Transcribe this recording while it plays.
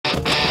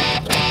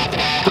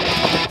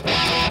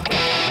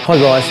Hi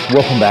guys,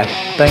 welcome back.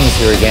 Daniel's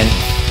here again.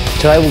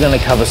 Today we're going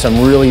to cover some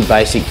really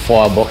basic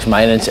firebox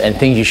maintenance and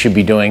things you should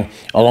be doing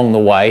along the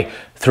way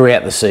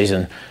throughout the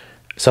season.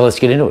 So let's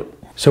get into it.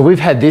 So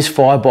we've had this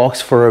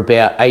firebox for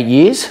about 8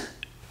 years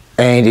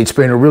and it's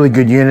been a really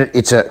good unit.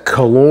 It's a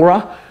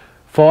Calora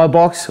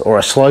firebox or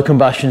a slow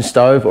combustion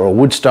stove or a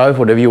wood stove,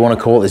 whatever you want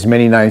to call it. There's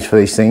many names for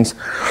these things.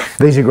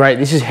 These are great.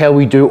 This is how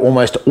we do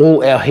almost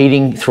all our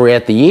heating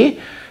throughout the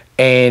year.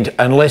 And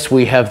unless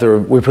we have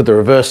we put the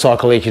reverse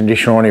cycle air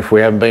conditioner on if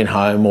we haven't been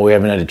home or we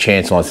haven't had a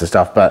chance and lots of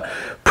stuff. But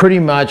pretty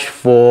much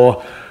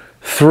for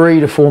 3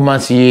 to 4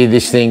 months a year,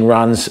 this thing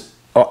runs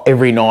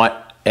every night,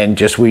 and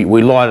just we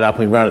light it up,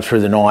 we run it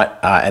through the night,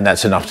 and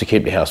that's enough to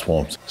keep the house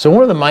warm. So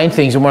one of the main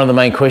things and one of the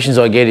main questions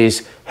I get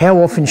is, how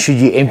often should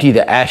you empty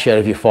the ash out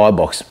of your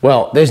firebox?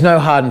 Well, there's no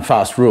hard and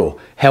fast rule.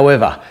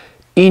 However,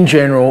 in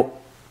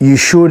general, you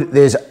should,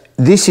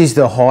 this is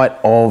the height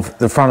of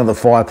the front of the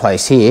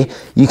fireplace here.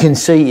 You can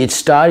see it's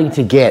starting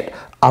to get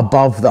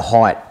above the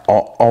height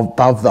of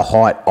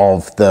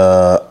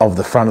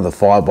the front of the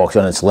firebox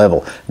on its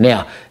level.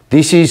 Now,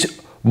 this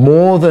is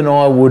more than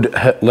I would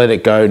let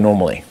it go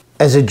normally.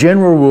 As a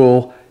general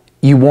rule,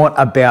 you want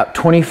about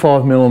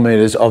 25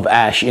 millimeters of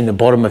ash in the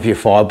bottom of your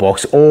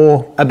firebox,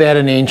 or about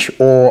 1 inch,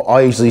 or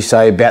I usually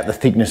say about the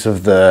thickness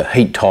of the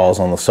heat tiles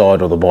on the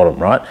side or the bottom,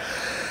 right?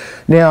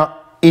 Now,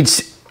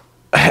 there's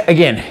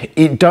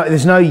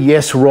no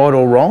yes, right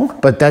or wrong,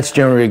 but that's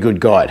generally a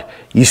good guide.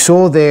 You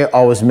saw there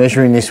I was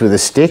measuring this with a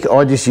stick.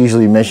 I just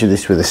usually measure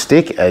this with a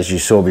stick, as you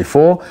saw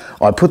before.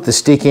 I put the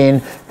stick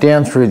in,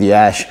 down through the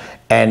ash,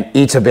 and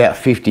it's about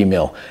 50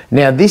 mil.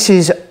 Now this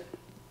is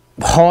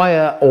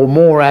higher or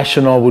more ash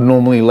than I would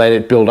normally let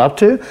it build up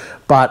to,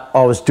 but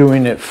I was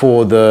doing it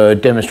for the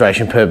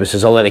demonstration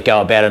purposes. I let it go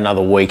about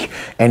another week,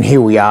 and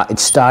here we are.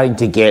 It's starting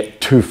to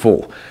get too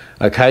full.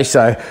 Okay,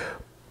 so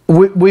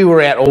we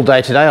were out all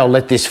day today. I'll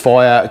let this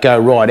fire go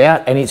right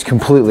out and it's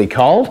completely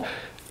cold.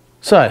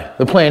 So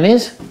the plan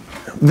is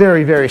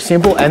very, very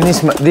simple, and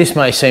this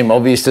may seem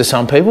obvious to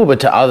some people, but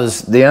to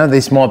others,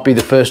 this might be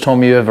the first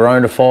time you ever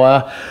owned a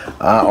fire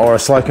or a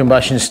slow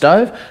combustion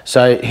stove.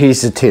 So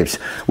here's the tips.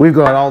 We've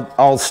got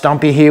old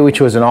Stumpy here, which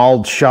was an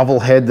old shovel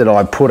head that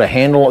I put a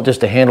handle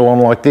on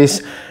like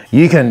this.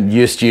 You can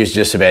just use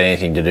just about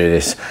anything to do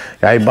this,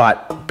 okay?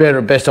 But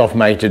best off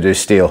made to do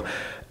steel.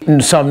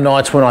 And some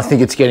nights when I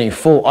think it's getting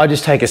full, I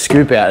just take a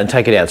scoop out and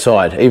take it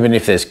outside, even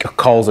if there's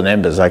coals and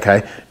embers,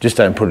 okay? Just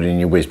don't put it in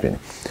your whiz bin.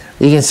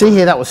 You can see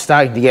here that was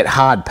starting to get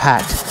hard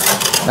packed.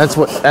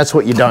 That's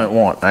what you don't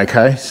want,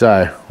 okay?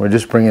 So we're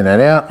just bringing that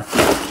out,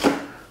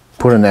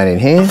 putting that in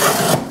here.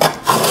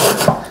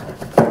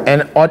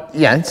 And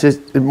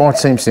it might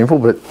seem simple,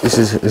 but this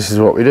is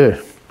what we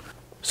do.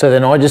 So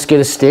then I just get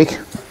a stick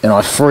and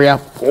I free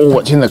up all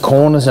what's in the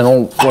corners and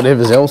all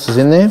whatever else is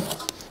in there,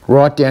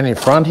 right down in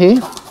front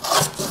here.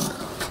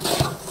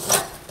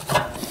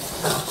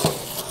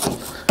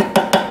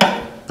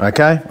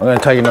 Okay, I'm going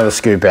to take another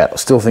scoop out. I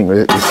still think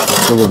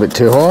it's a little bit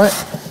too high.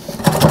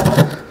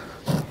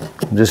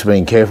 I'm just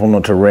being careful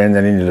not to ram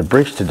that into the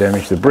bricks to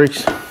damage the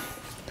bricks.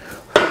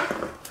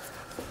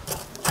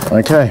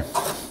 Okay,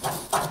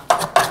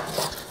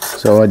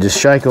 so I just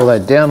shake all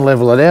that down,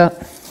 level it out.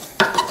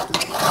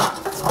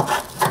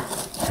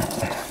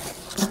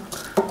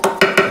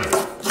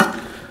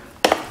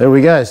 There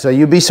we go. So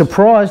you'll be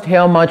surprised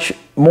how much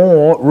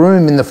more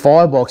room in the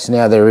firebox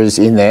now there is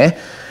in there.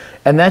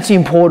 And that's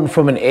important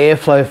from an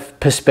airflow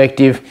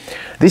perspective.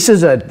 This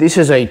is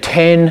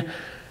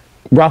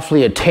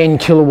roughly a 10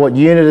 kilowatt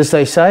unit, as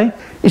they say.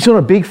 It's not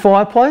a big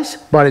fireplace,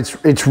 but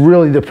it's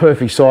really the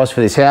perfect size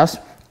for this house.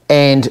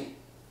 And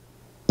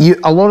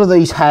a lot of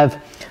these have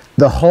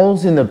the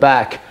holes in the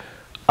back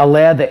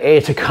allow the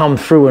air to come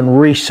through and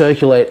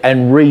recirculate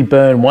and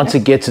reburn once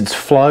it gets its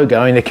flow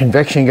going, the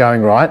convection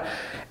going right.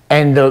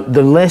 And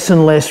the less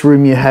and less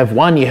room you have,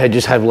 you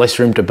just have less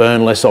room to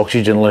burn, less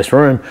oxygen, less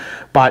room,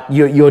 but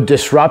you're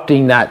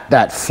disrupting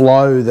that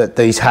flow that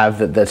these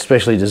have that's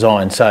specially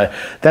designed. So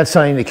that's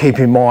something to keep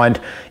in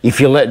mind. If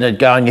you're letting it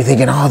go and you're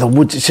thinking, oh, the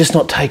wood's, it's just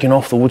not taking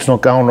off, the wood's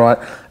not going right,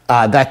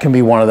 that can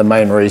be one of the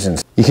main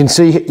reasons. You can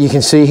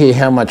see here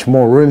how much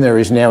more room there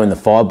is now in the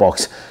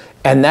firebox,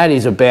 and that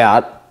is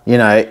about,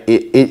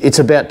 it's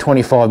about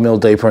 25 mil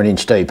deep or 1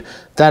 inch deep.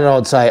 That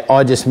I'd say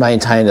I just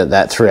maintained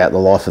that throughout the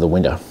life of the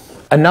window.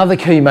 Another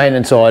key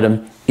maintenance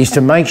item is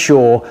to make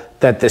sure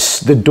that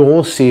the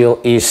door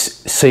seal is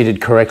seated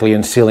correctly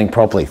and sealing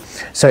properly.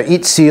 So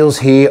it seals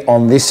here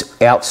on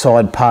this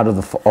outside part of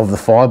the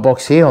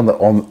firebox here on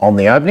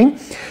the opening,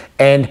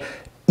 and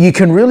you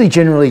can really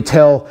generally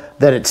tell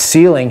that it's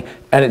sealing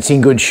and it's in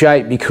good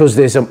shape because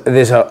there's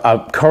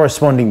a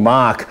corresponding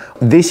mark.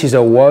 This is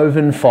a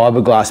woven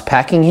fiberglass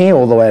packing here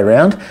all the way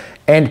around,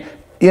 and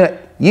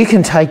you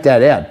can take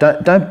that out.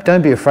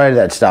 Don't be afraid of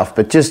that stuff,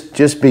 but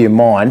just be in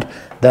mind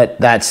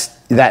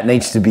that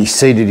needs to be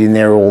seated in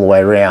there all the way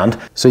around.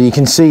 So you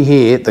can see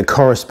here the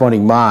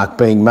corresponding mark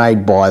being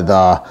made by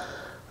the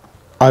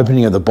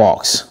opening of the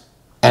box.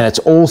 and it's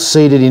all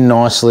seated in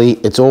nicely.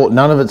 It's all,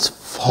 none of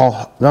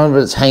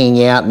it's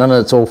hanging out, none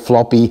of it's all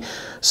floppy.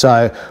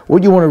 So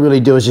what you want to really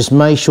do is just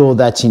make sure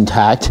that's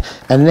intact,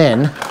 and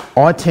then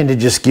I tend to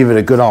just give it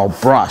a good old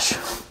brush,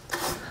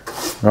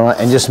 right,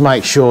 and just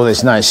make sure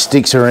there's no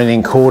sticks or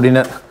anything caught in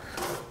it,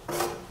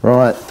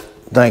 right?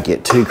 Don't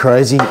get too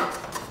crazy,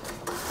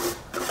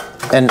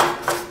 and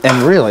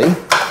really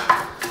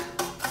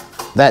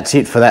that's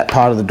it for that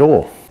part of the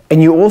door.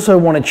 And you also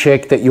want to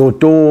check that your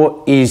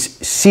door is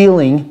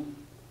sealing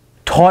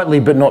tightly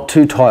but not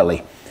too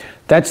tightly.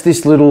 That's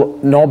this little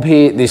knob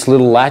here, this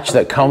little latch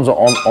that comes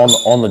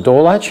on the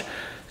door latch.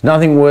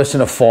 Nothing worse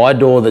than a fire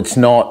door that's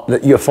not,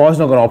 that your fire's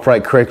not going to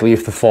operate correctly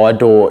if the fire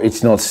door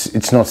it's not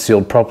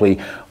sealed properly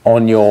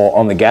on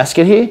the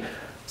gasket here.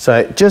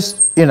 So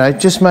just, you know,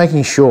 just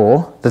making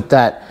sure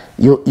that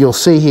you'll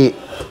see here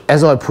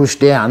as I push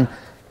down,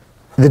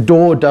 the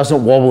door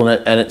doesn't wobble in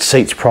it and it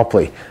seats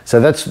properly. So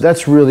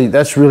that's really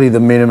the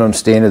minimum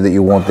standard that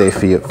you want there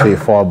for your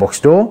firebox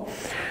door.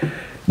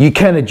 You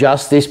can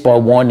adjust this by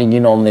winding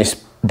in on this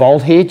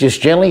bolt here.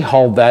 Just gently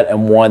hold that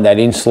and wind that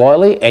in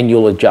slightly, and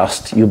you'll be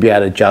able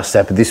to adjust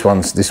that. But this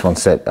one's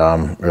set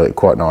really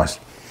quite nice.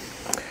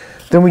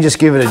 Then we just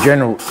give it a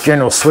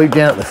general sweep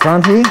down at the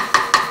front here.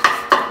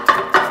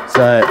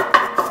 So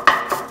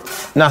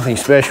nothing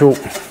special.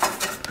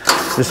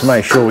 Just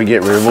make sure we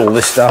get rid of all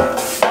this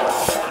stuff.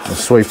 We'll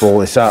sweep all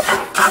this up.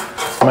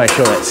 Make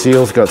sure that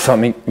seal's got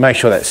something. Make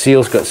sure that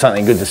seal's got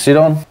something good to sit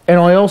on. And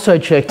I also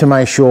check to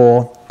make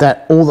sure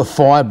that all the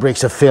fire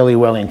bricks are fairly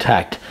well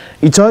intact.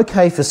 It's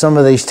okay for some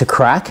of these to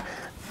crack.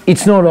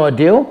 It's not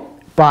ideal,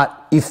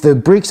 but if the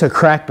bricks are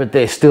cracked but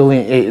they're still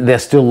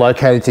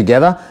located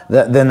together,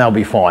 then they'll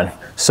be fine.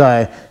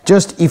 So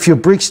just if your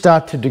bricks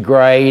start to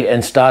degrade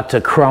and start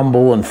to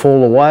crumble and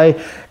fall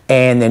away,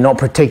 and they're not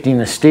protecting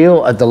the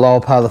steel at the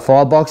lower part of the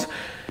firebox,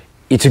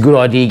 it's a good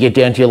idea to get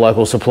down to your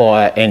local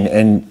supplier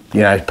and you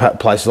know,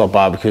 places like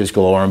Barbecues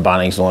Galore and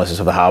Bunnings and all this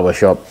of a hardware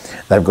shop.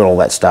 They've got all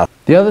that stuff.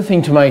 The other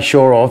thing to make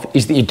sure of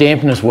is that your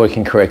dampener's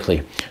working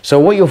correctly. So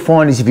what you'll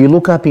find is if you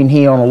look up in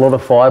here on a lot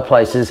of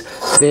fireplaces,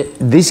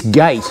 this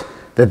gate,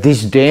 that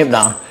this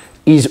dampener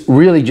is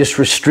really just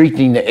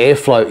restricting the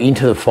airflow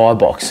into the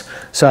firebox.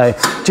 So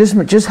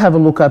just have a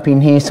look up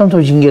in here.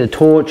 Sometimes you can get a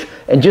torch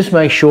and just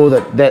make sure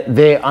that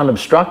they're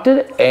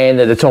unobstructed and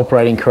that it's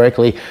operating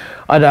correctly.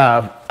 I had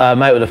a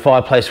mate with a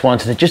fireplace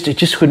once, and it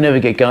just could never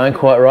get going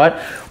quite right.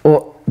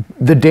 Or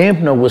the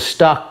dampener was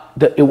stuck,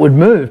 that it would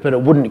move, but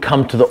it wouldn't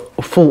come to the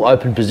full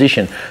open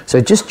position.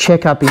 So just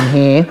check up in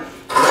here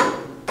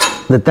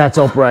that that's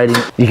operating.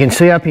 You can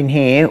see up in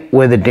here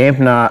where the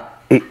dampener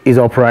is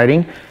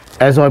operating.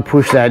 As I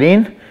push that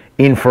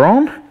in for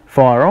on,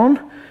 fire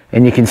on,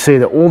 and you can see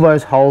that all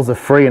those holes are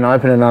free and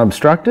open and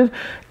unobstructed.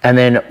 And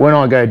then when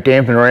I go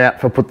dampener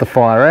out for put the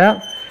fire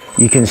out,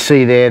 you can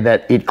see there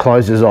that it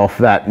closes off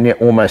that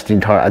almost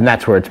entire, and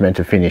that's where it's meant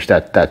to finish.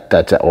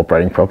 That's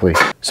operating properly.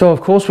 So of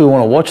course we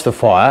want to watch the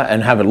fire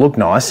and have it look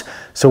nice.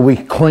 So we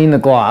clean the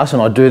glass,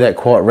 and I do that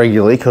quite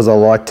regularly because I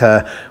like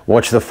to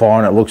watch the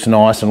fire and it looks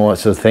nice and all that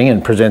sort of thing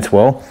and presents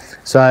well.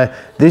 So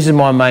this is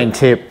my main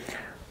tip.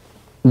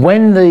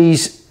 When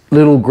these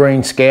little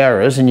green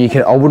scourers, and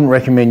I wouldn't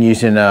recommend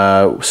using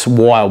a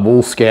wire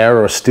wool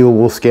scourer or a steel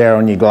wool scourer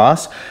on your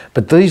glass,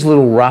 but these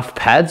little rough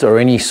pads or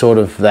any sort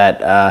of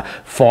that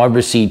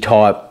fibrous-y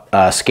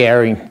type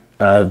scouring,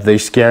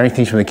 these scouring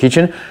things from the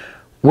kitchen,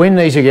 when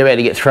these are about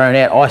to get thrown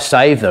out, I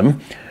save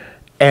them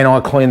and I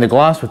clean the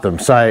glass with them.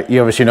 So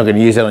you're obviously not going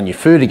to use that on your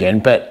food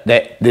again, but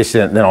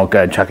then I'll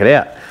go and chuck it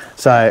out.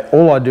 So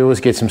all I do is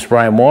get some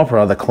spray and wipe or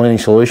other cleaning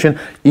solution.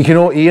 You can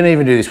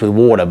even do this with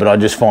water, but I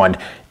just find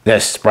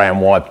that spray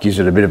and wipe gives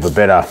it a bit of a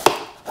better,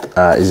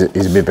 is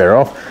a bit better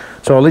off.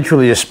 So I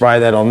literally just spray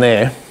that on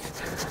there.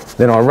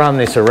 Then I run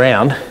this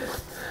around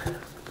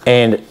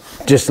and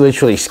just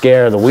literally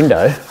scour the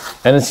window.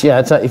 And it's,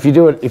 yeah, if you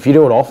do it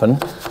often,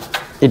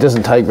 it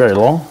doesn't take very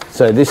long.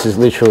 So this is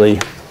literally,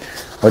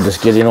 I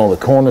just get in all the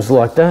corners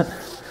like that.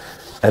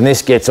 And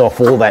this gets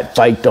off all that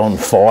baked on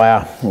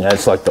fire. You know,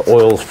 it's like the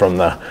oils from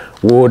the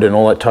wood and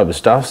all that type of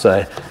stuff.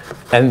 So,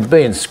 and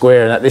being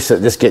square and that,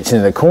 this gets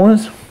into the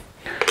corners.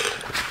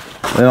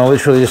 And I'll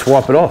literally just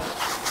wipe it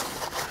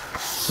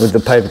off with the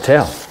paper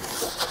towel.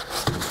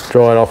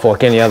 Dry it off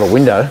like any other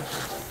window.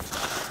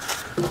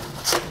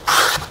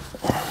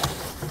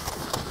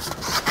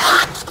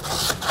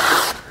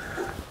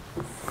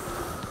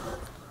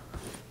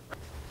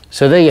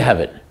 So there you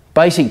have it.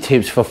 Basic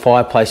tips for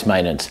fireplace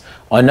maintenance.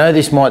 I know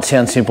this might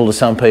sound simple to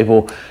some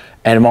people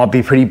and it might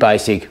be pretty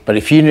basic, but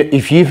if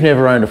you've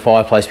never owned a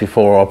fireplace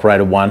before or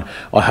operated one,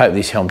 I hope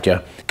this helped you.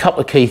 A couple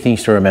of key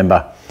things to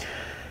remember.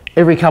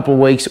 Every couple of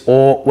weeks,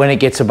 or when it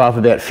gets above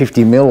about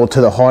 50 mil or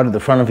to the height of the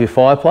front of your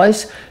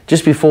fireplace,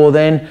 just before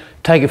then,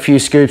 take a few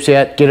scoops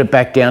out, get it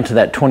back down to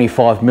that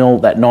 25 mil,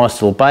 that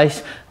nice little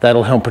base.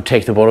 That'll help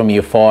protect the bottom of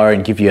your fire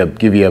and give you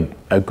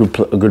a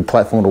good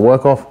platform to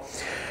work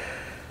off.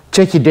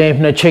 Check your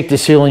dampener, check the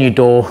seal on your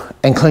door,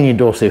 and clean your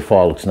door so your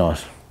fire looks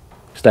nice.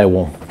 Stay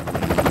warm.